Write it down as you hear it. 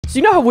So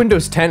you know how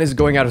Windows 10 is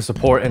going out of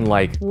support in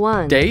like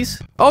 1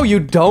 days? Oh, you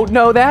don't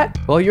know that?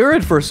 Well, you're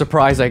in for a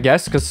surprise, I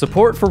guess, because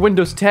support for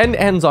Windows 10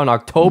 ends on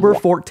October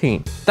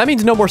 14th. That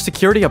means no more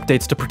security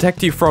updates to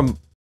protect you from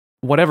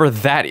whatever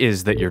that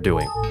is that you're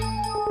doing.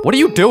 What are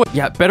you doing?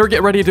 Yeah, better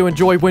get ready to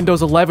enjoy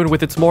Windows 11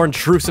 with its more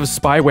intrusive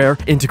spyware,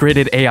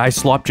 integrated AI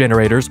slop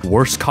generators,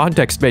 worse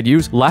context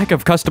menus, lack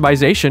of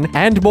customization,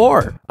 and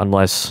more.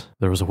 Unless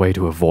there was a way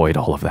to avoid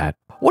all of that.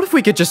 What if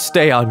we could just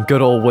stay on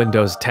good old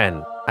Windows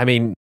 10? I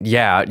mean,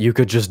 yeah, you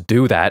could just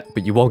do that,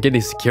 but you won't get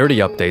any security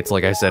updates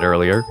like I said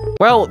earlier.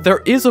 Well, there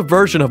is a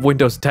version of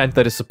Windows 10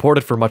 that is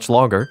supported for much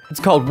longer. It's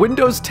called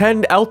Windows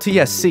 10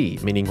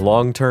 LTSC, meaning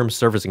long-term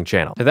servicing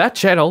channel. That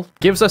channel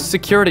gives us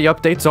security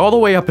updates all the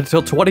way up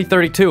until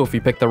 2032 if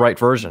you pick the right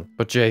version.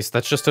 But Jace,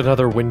 that's just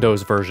another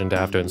Windows version to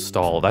have to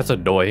install. That's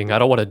annoying. I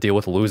don't want to deal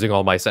with losing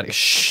all my settings.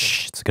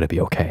 Shh, it's gonna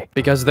be okay.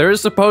 Because there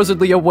is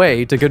supposedly a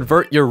way to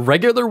convert your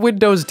regular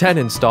Windows 10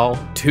 install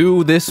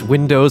to this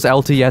Windows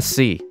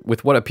LTSC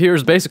with what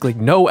appears basically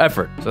no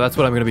effort. So that's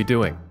what I'm gonna be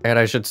doing. And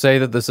I should say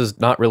that this is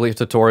not really a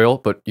tutorial,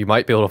 but you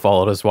might be able to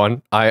follow this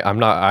one. I'm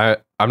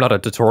not a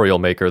tutorial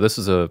maker. This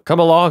is a come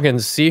along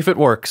and see if it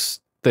works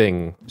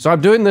thing. So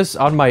I'm doing this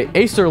on my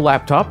Acer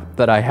laptop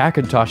that I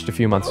Hackintoshed a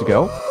few months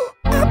ago.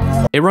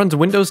 It runs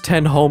Windows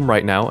 10 Home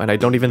right now, and I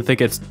don't even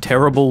think its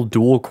terrible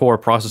dual-core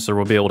processor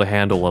will be able to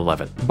handle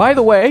 11. By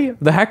the way,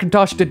 the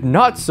Hackintosh did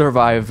not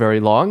survive very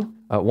long.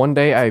 One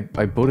day I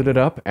booted it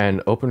up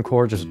and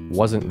OpenCore just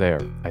wasn't there.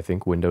 I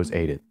think Windows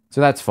ate it. So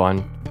that's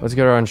fun. Let's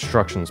get our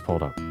instructions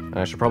pulled up. And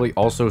I should probably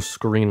also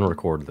screen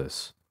record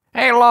this.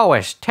 Hey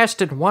Lois,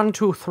 tested 1,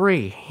 2,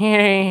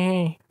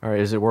 3. Alright,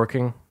 is it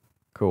working?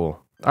 Cool.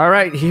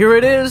 Alright, here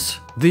it is.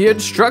 The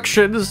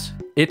instructions.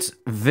 It's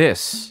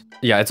this.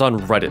 Yeah, it's on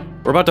Reddit.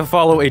 We're about to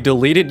follow a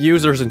deleted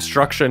user's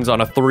instructions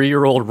on a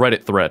 3-year-old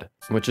Reddit thread,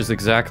 which is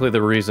exactly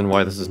the reason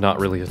why this is not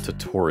really a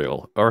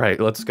tutorial. All right,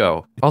 let's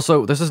go.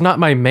 Also, this is not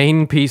my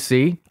main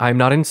PC. I'm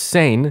not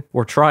insane.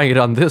 We're trying it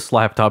on this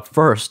laptop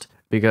first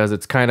because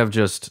it's kind of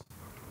just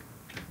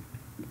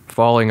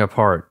falling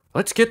apart.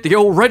 Let's get the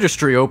old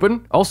registry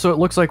open. Also, it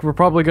looks like we're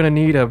probably gonna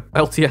need a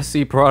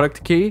LTSC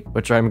product key,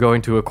 which I'm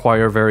going to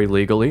acquire very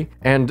legally,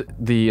 and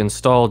the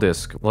install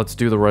disk. Let's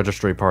do the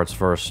registry parts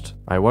first.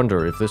 I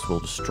wonder if this will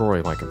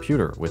destroy my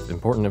computer with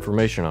important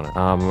information on it.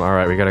 All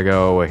right, we gotta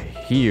go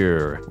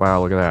here.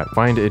 Wow, look at that.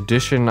 Find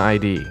edition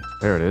ID.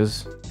 There it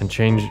is. And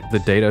change the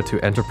data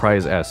to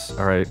Enterprise S.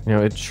 All right, you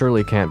know, it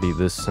surely can't be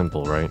this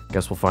simple, right?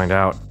 Guess we'll find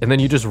out. And then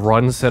you just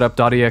run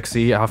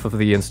setup.exe off of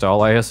the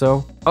install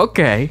ISO?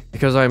 Okay.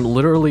 Because I'm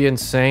literally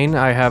insane,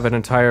 I have an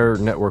entire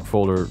network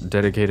folder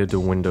dedicated to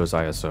Windows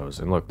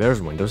ISOs. And look,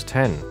 there's Windows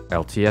 10,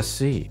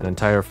 LTSC, an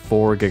entire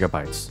 4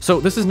 gigabytes.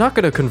 So this is not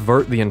gonna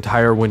convert the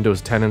entire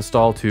Windows 10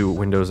 install to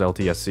Windows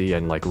LTSC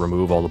and like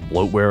remove all the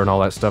bloatware and all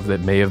that stuff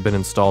that may have been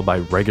installed by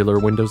regular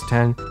Windows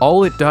 10.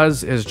 All it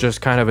does is just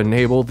kind of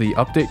enable the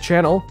update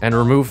channel and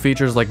remove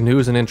features like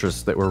news and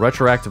interests that were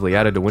retroactively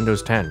added to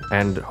Windows 10,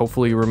 and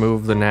hopefully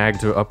remove the nag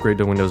to upgrade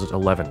to Windows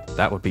 11.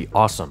 That would be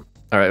awesome.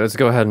 All right, let's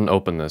go ahead and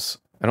open this.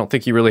 I don't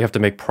think you really have to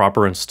make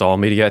proper install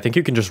media. I think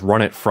you can just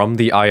run it from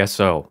the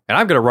ISO. And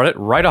I'm gonna run it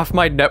right off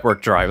my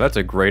network drive. That's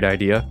a great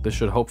idea. This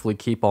should hopefully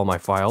keep all my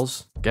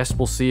files. Guess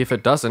we'll see if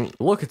it doesn't.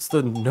 Look, it's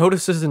the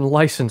notices and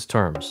license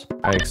terms.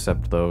 I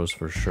accept those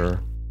for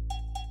sure.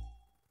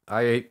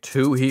 I ate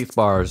 2 Heath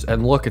bars,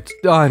 and look, it's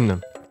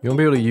done. You won't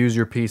be able to use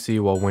your PC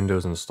while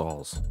Windows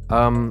installs.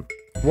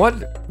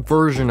 What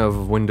version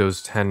of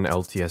Windows 10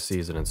 LTSC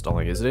is it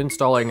installing? Is it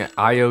installing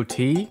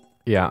IoT?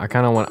 Yeah, I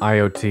kind of want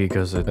IoT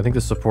because I think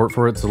the support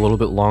for it's a little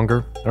bit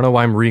longer. I don't know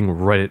why I'm reading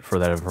Reddit for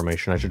that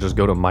information. I should just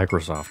go to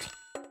Microsoft.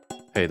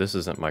 Hey, this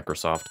isn't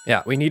Microsoft.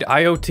 Yeah, we need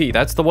IoT.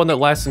 That's the one that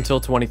lasts until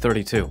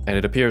 2032. And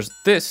it appears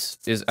this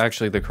is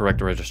actually the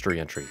correct registry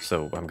entry.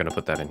 So I'm gonna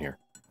put that in here.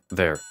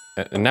 There.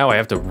 And now I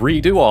have to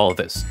redo all of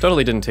this.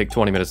 Totally didn't take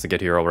 20 minutes to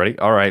get here already.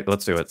 All right,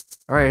 let's do it.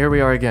 All right, here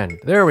we are again.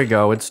 There we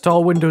go.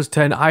 Install Windows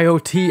 10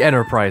 IoT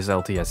Enterprise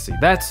LTSC.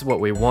 That's what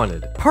we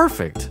wanted.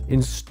 Perfect.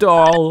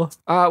 Install.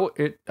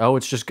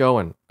 It's just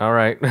going. All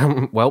right.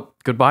 Well,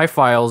 goodbye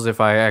files if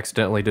I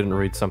accidentally didn't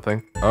read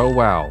something. Oh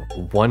wow,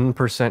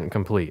 1%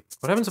 complete.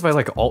 What happens if I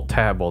like Alt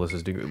Tab while this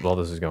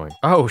is going?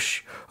 Oh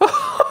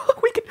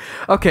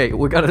Okay,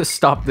 we gotta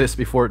stop this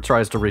before it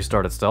tries to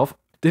restart itself.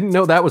 Didn't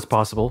know that was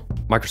possible.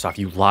 Microsoft,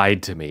 you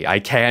lied to me. I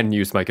can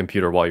use my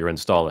computer while you're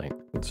installing.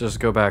 Let's just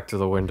go back to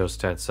the Windows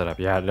 10 setup.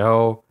 Yeah,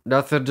 no,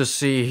 nothing to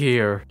see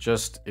here.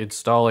 Just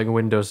installing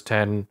Windows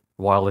 10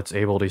 while it's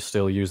able to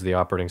still use the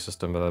operating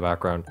system in the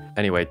background.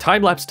 Anyway,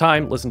 time-lapse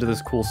time. Listen to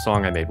this cool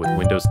song I made with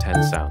Windows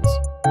 10 sounds.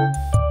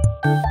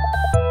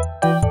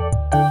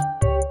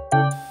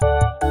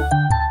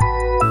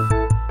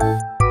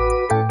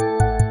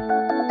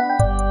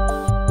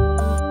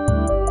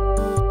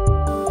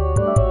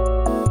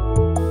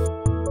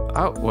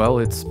 Oh, well,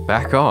 it's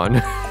back on.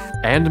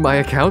 And my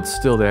account's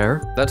still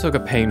there. That took a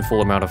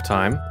painful amount of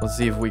time. Let's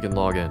see if we can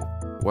log in.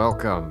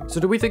 Welcome. So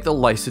do we think the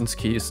license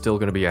key is still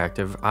gonna be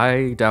active?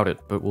 I doubt it,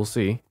 but we'll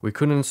see. We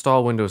couldn't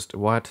install Windows...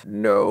 What?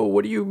 No,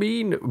 what do you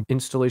mean?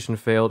 Installation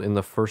failed in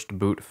the first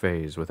boot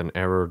phase with an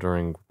error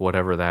during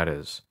whatever that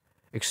is.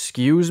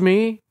 Excuse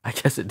me? I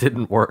guess it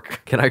didn't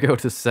work. Can I go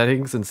to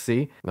settings and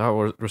see?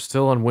 No, we're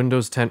still on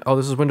Windows 10. Oh,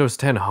 this is Windows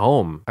 10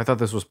 Home. I thought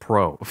this was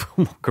Pro.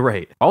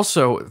 Great.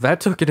 Also,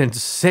 that took an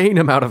insane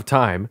amount of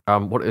time.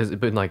 What has it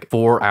been, like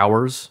 4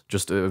 hours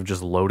just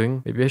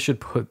loading? Maybe I should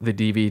put the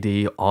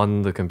DVD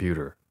on the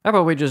computer. How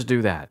about we just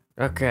do that?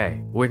 Okay,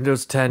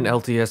 Windows 10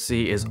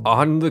 LTSC is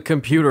on the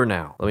computer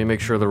now. Let me make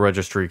sure the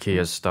registry key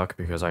is stuck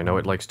because I know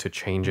it likes to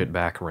change it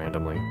back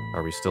randomly.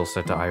 Are we still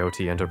set to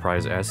IoT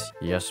Enterprise S?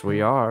 Yes, we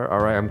are. All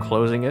right, I'm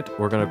closing it.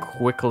 We're gonna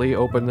quickly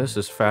open this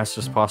as fast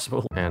as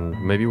possible. And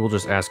maybe we'll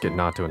just ask it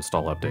not to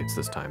install updates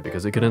this time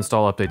because it can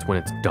install updates when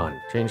it's done.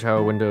 Change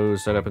how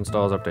Windows setup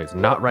installs updates.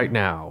 Not right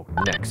now.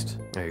 Next.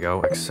 There you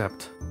go,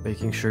 accept.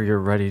 Making sure you're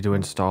ready to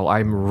install.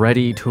 I'm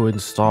ready to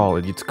install.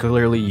 It's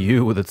clearly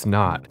you that's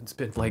not. It's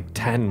been like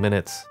 10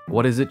 minutes.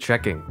 What is it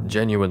checking?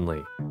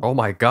 Genuinely. Oh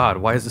my god,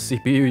 why is the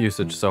CPU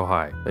usage so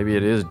high? Maybe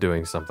it is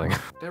doing something.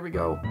 There we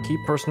go. Keep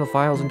personal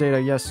files and data.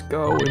 Yes,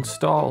 go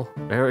install.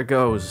 There it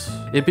goes.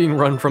 It being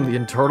run from the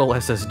internal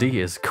SSD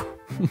is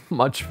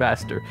much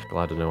faster.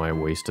 Glad to know I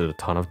wasted a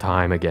ton of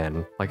time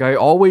again. Like I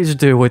always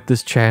do with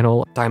this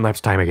channel.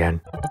 Time-lapse time again.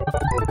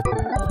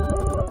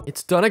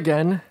 It's done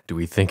again. Do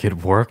we think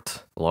it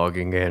worked?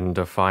 Logging in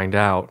to find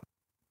out.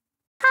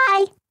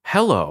 Hi.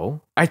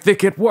 Hello. I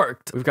think it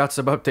worked. We've got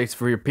some updates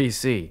for your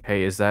PC.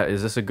 Hey, is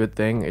this a good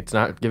thing? It's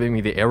not giving me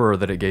the error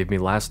that it gave me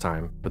last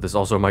time, but this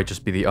also might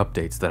just be the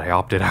updates that I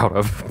opted out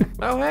of.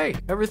 Oh, hey,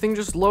 everything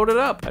just loaded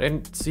up. I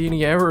didn't see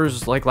any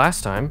errors like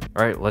last time.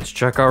 All right, let's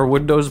check our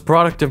Windows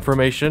product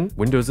information.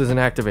 Windows isn't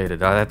activated.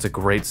 That's a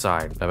great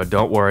sign. But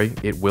don't worry,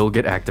 it will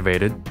get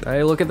activated.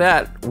 Hey, look at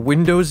that.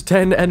 Windows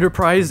 10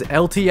 Enterprise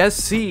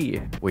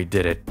LTSC. We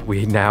did it.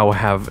 We now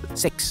have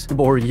 6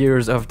 more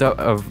years of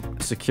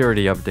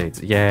security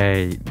updates.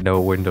 Yay,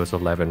 no Windows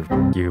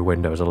 11. You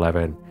Windows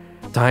 11.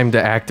 Time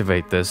to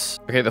activate this.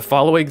 Okay, the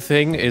following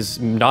thing is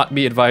not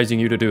me advising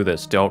you to do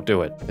this. Don't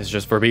do it. It's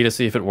just for me to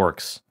see if it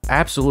works.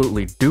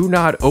 Absolutely do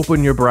not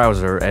open your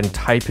browser and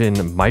type in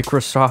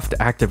Microsoft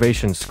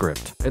activation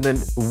script. And then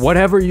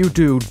whatever you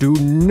do, do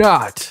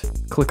not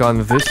click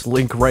on this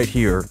link right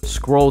here.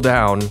 Scroll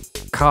down,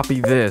 copy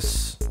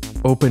this,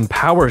 open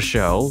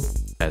PowerShell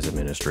as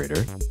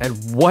administrator,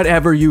 and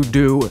whatever you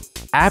do,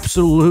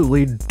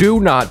 absolutely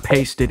do not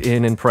paste it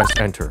in and press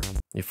enter.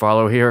 You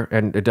follow here,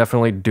 and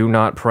definitely do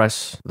not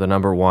press the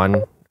number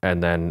 1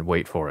 and then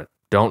wait for it.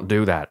 Don't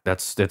do that.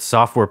 It's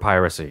software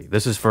piracy.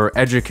 This is for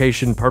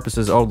education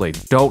purposes only.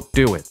 Don't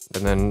do it.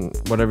 And then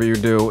whatever you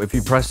do, if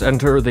you press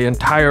enter, the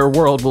entire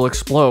world will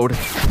explode.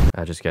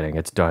 Just kidding.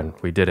 It's done.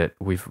 We did it.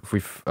 We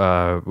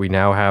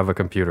now have a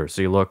computer.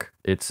 See, look,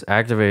 it's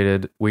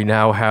activated. We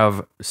now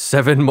have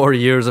 7 more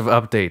years of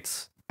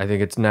updates. I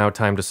think it's now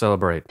time to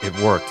celebrate. It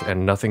worked,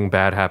 and nothing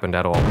bad happened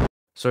at all.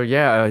 So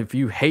yeah, if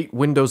you hate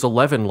Windows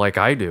 11 like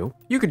I do,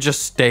 you could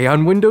just stay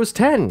on Windows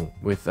 10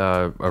 with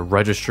a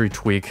registry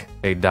tweak,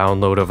 a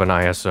download of an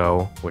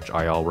ISO, which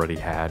I already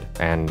had,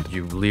 and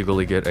you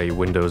legally get a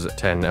Windows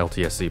 10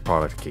 LTSC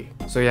product key.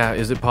 So yeah,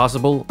 is it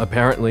possible?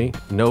 Apparently,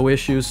 no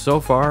issues so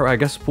far. I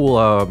guess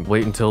we'll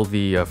wait until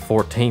the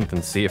 14th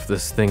and see if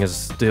this thing is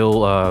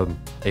still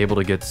able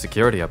to get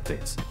security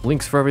updates.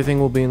 Links for everything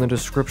will be in the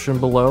description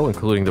below,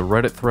 including the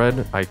Reddit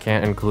thread. I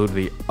can't include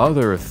the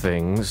other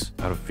things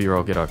out of fear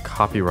I'll get a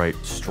copyright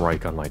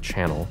strike on my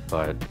channel,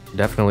 but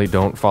definitely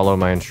don't follow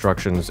my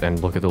instructions and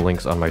look at the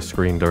links on my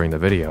screen during the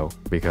video,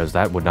 because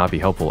that would not be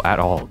helpful at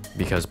all,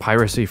 because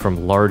piracy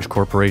from large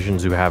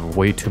corporations who have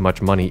way too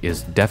much money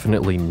is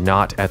definitely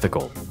not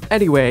ethical.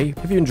 Anyway,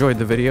 if you enjoyed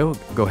the video,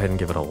 go ahead and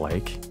give it a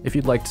like. If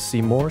you'd like to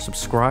see more,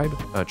 subscribe.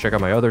 Check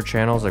out my other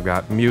channels. I've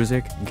got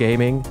music,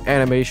 gaming,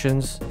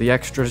 animations, the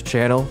extras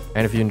channel,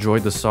 and if you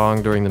enjoyed the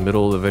song during the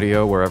middle of the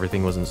video where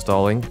everything was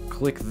installing,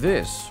 click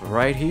this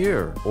right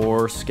here,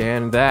 or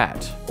scan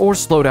that, or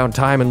slow down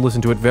time and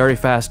listen to it very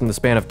fast in the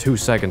span of 2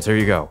 seconds. Here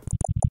you go.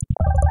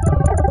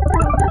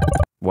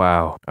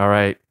 Wow. All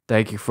right.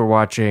 Thank you for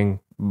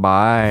watching.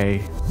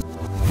 Bye.